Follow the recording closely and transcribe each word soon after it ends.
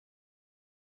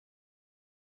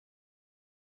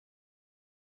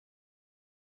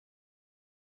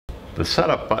The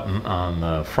setup button on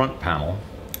the front panel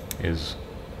is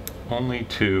only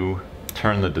to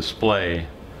turn the display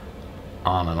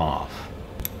on and off.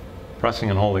 Pressing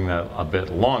and holding that a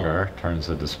bit longer turns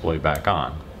the display back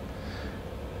on.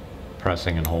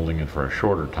 Pressing and holding it for a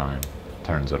shorter time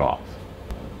turns it off.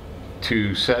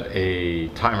 To set a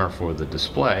timer for the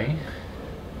display,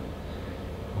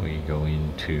 we go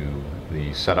into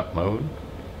the setup mode,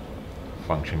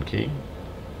 function key,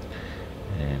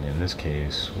 and in this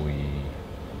case we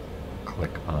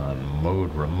click on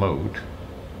mode remote.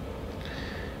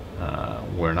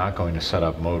 We're not going to set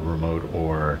up mode remote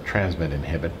or transmit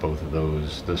inhibit, both of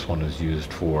those. This one is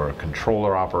used for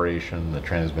controller operation. The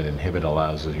transmit inhibit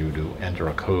allows you to enter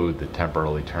a code that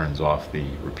temporarily turns off the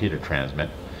repeater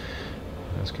transmit.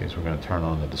 In this case we're going to turn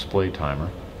on the display timer,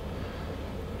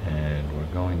 and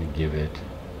we're going to give it,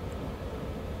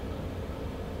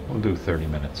 we'll do 30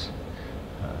 minutes,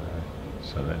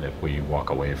 so that if we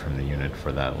walk away from the unit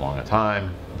for that long a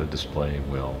time, the display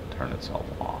will turn itself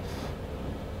off.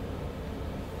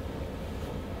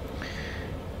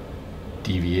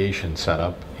 Deviation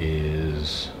setup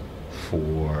is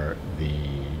for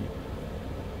the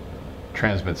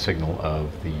transmit signal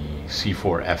of the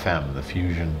C4 FM, the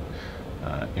fusion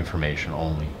information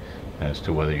only, as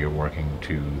to whether you're working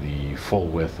to the full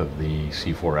width of the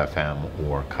C4 FM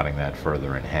or cutting that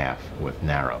further in half with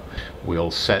narrow.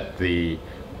 We'll set the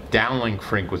downlink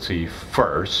frequency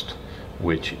first,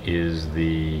 which is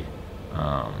the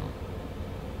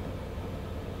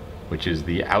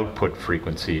output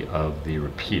frequency of the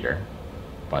repeater,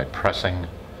 by pressing,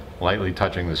 lightly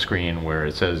touching the screen where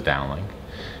it says downlink,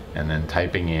 and then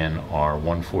typing in our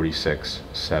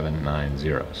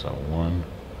 146790. So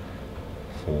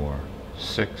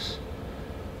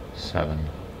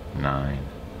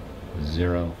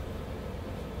 146,790,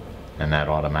 and that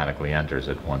automatically enters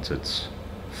it once it's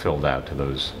filled out to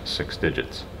those 6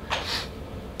 digits.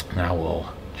 Now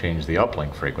we'll change the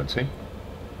uplink frequency,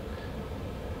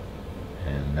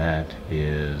 and that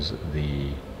is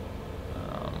the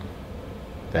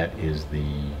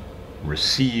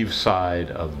receive side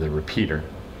of the repeater,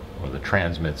 or the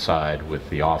transmit side with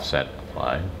the offset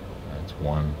applied. That's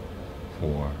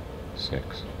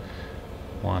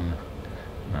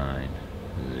 146,190.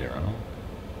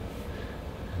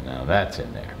 And now that's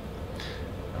in there.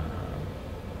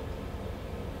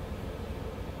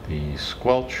 The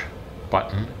squelch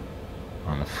button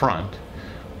on the front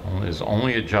is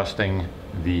only adjusting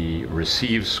the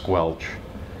receive squelch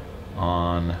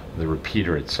on the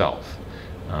repeater itself.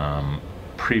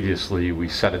 Previously we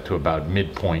set it to about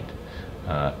midpoint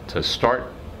to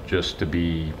start, just to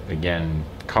be, again,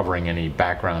 covering any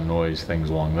background noise, things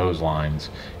along those lines,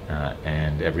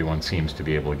 and everyone seems to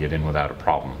be able to get in without a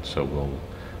problem, so we'll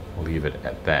leave it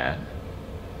at that.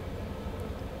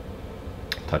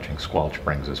 Touching squelch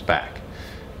brings us back.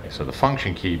 So the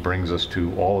function key brings us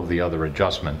to all of the other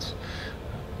adjustments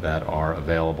that are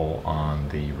available on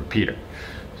the repeater.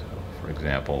 So, for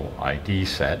example, ID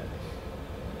set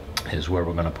is where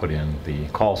we're going to put in the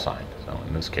call sign. So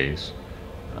in this case,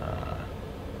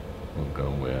 we'll go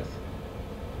with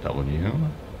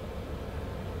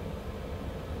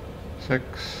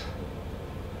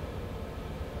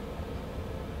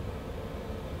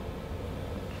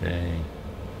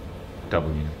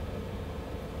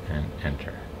and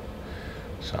enter.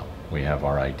 So we have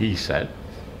our ID set.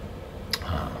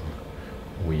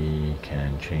 We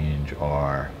can change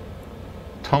our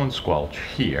tone squelch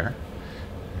here,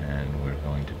 and we're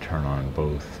going to turn on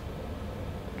both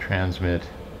transmit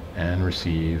and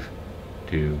receive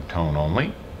to tone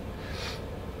only.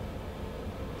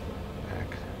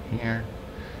 Back here.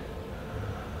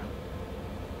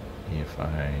 If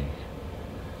I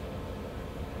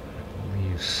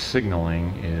believe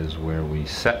signaling is where we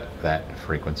set that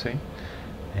frequency,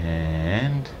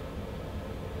 and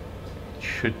it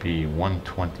should be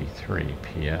 123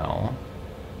 PL.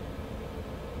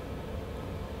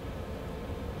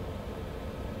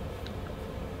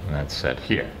 And that's set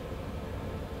here.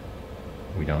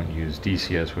 We don't use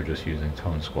DCS, we're just using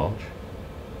tone squelch.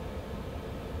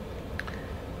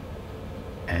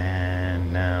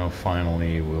 And now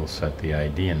finally we'll set the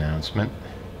ID announcement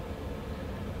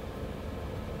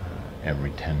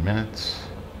every 10 minutes,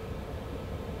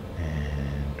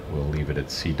 and we'll leave it at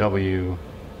CW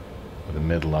with a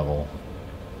mid-level,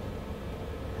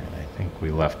 and I think we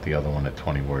left the other one at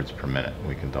 20 words per minute.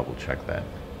 We can double check that.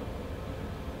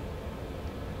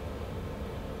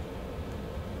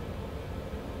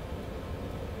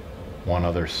 One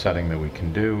other setting that we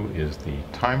can do is the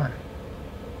timer.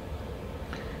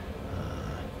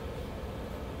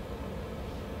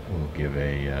 We'll give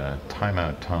a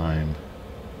timeout time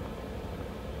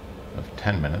of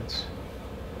 10 minutes.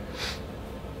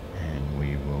 And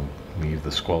we will leave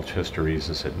the squelch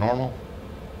hysteresis at normal.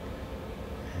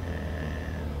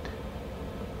 And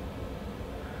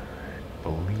I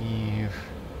believe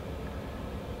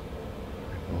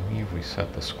we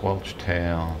set the squelch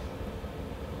tail.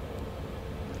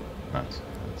 That's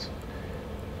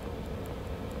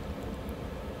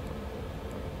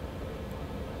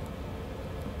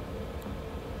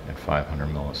at 500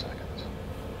 milliseconds.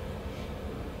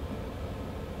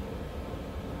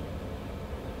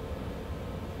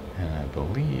 And I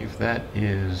believe that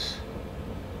is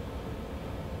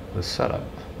the setup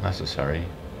necessary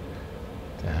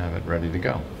to have it ready to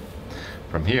go.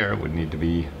 From here, it would need to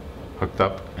be hooked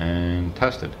up and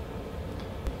tested.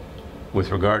 With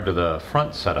regard to the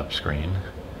front setup screen,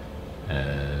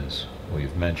 as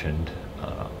we've mentioned,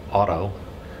 auto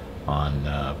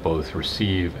on both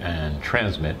receive and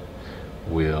transmit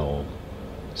will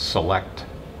select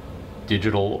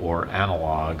digital or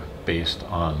analog based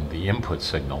on the input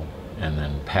signal and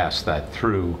then pass that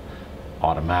through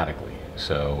automatically.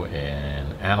 So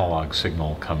an analog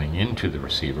signal coming into the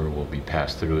receiver will be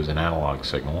passed through as an analog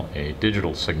signal. A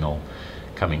digital signal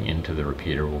coming into the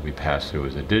repeater will be passed through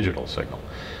as a digital signal.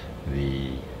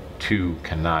 The two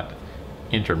cannot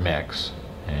intermix,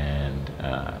 and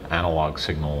analog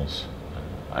signals,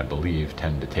 I believe,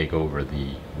 tend to take over the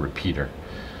repeater.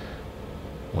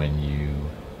 When you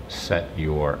set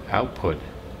your output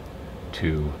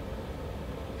to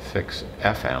fix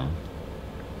FM,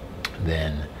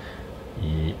 then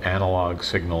the analog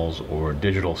signals or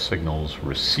digital signals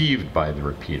received by the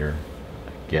repeater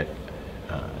get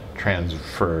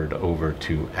transferred over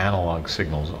to analog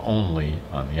signals only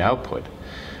on the output,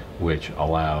 which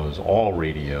allows all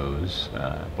radios,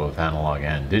 both analog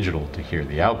and digital, to hear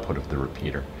the output of the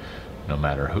repeater, no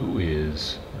matter who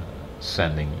is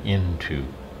sending into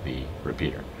the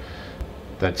repeater.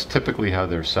 That's typically how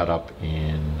they're set up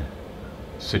in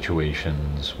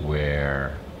situations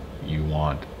where you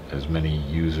want as many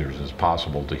users as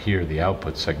possible to hear the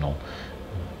output signal,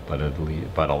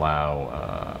 but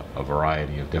allow a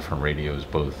variety of different radios,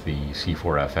 both the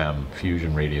C4FM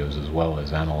fusion radios as well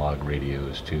as analog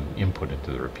radios, to input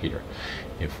into the repeater.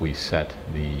 If we set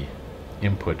the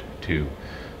input to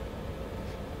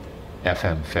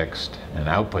FM fixed and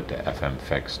output to FM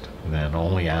fixed, then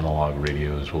only analog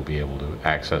radios will be able to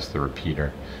access the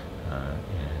repeater,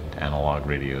 and analog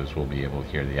radios will be able to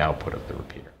hear the output of the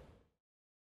repeater.